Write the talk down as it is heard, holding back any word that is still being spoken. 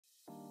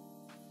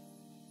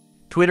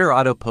Twitter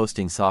auto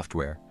posting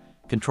software.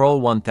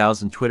 Control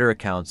 1000 Twitter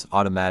accounts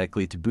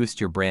automatically to boost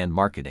your brand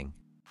marketing.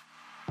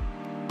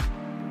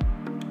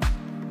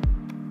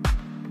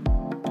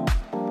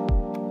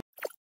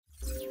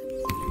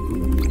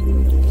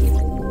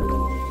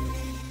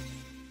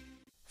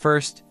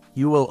 First,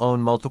 you will own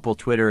multiple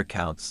Twitter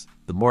accounts.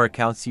 The more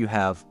accounts you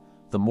have,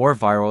 the more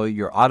viral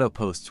your auto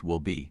posts will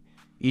be.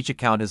 Each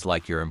account is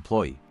like your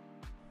employee.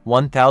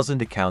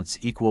 1000 accounts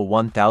equal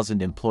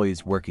 1000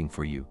 employees working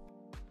for you.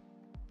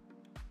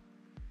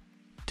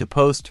 To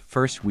post,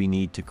 first we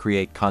need to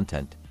create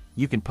content.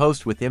 You can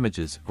post with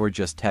images or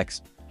just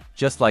text,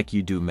 just like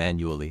you do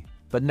manually,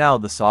 but now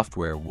the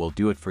software will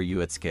do it for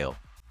you at scale.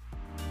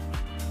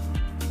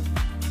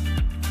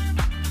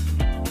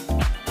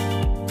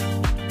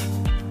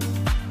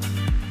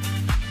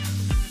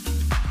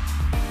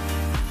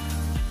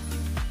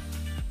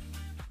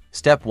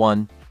 Step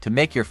 1. To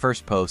make your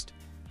first post,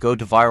 go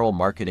to Viral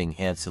Marketing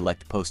and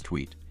select Post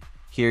Tweet.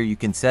 Here you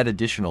can set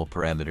additional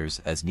parameters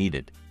as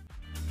needed.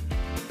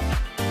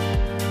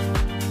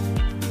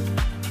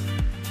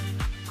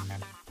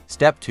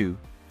 Step 2.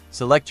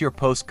 Select your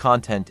post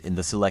content in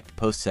the Select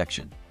Post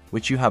section,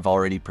 which you have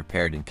already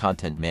prepared in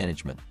Content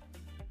Management.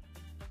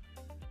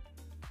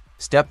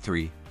 Step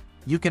 3.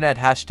 You can add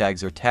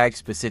hashtags or tag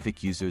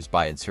specific users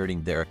by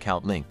inserting their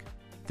account link.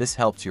 This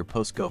helps your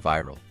post go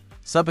viral.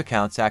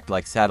 Sub-accounts act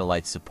like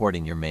satellites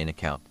supporting your main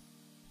account,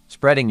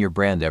 spreading your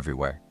brand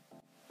everywhere.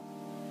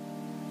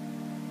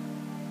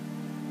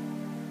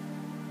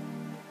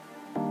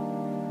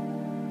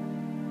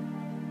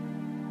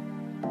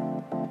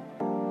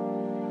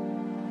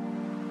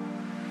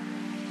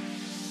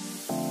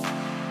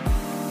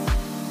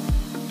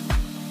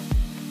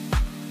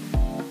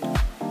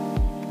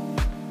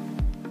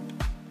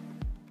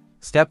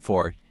 Step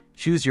 4.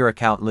 Choose your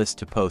account list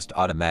to post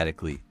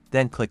automatically,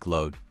 then click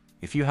Load.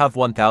 If you have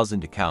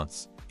 1000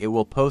 accounts, it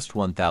will post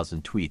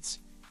 1000 tweets.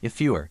 If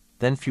fewer,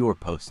 then fewer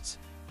posts.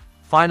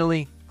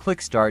 Finally, click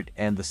Start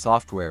and the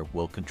software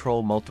will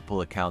control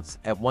multiple accounts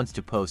at once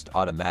to post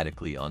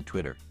automatically on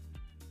Twitter.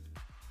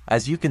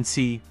 As you can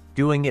see,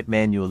 doing it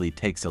manually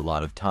takes a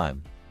lot of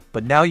time,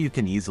 but now you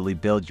can easily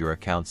build your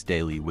accounts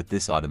daily with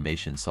this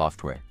automation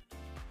software.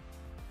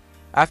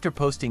 After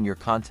posting your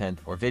content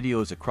or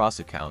videos across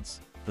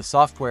accounts, the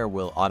software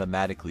will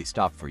automatically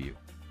stop for you.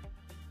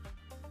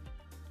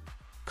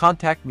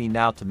 Contact me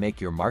now to make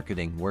your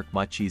marketing work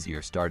much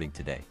easier starting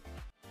today.